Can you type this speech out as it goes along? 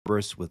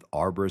Arborist with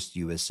Arborist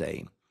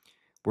USA.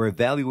 We're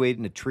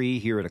evaluating a tree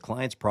here at a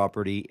client's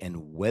property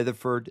in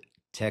Weatherford,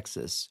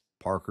 Texas,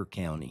 Parker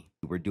County.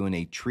 We're doing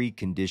a tree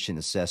condition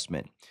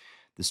assessment.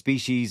 The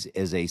species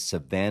is a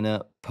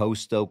Savannah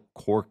Post Oak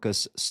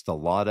Quercus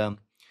stellata.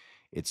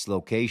 Its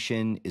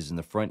location is in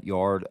the front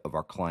yard of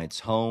our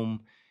client's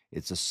home.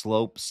 It's a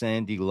slope,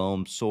 sandy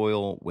loam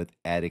soil with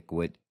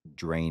adequate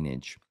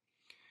drainage.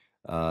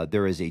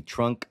 There is a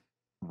trunk,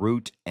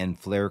 root, and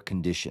flare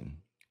condition.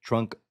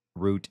 Trunk,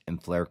 root,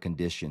 and flare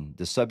condition.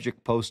 The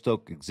subject post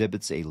oak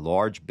exhibits a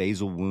large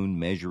basal wound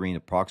measuring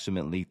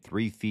approximately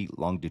 3 feet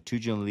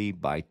longitudinally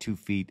by 2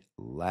 feet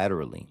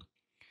laterally,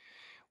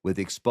 with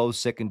exposed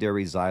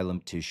secondary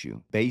xylem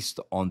tissue.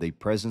 Based on the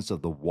presence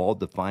of the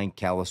wall-defined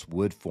callus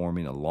wood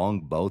forming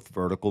along both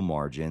vertical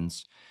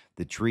margins,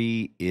 the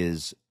tree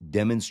is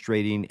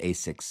demonstrating a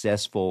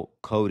successful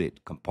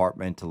CODIT,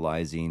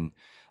 compartmentalizing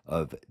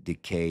of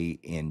decay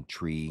in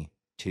tree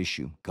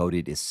tissue.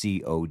 CODIT is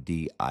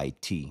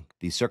C-O-D-I-T.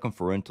 The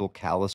circumferential callus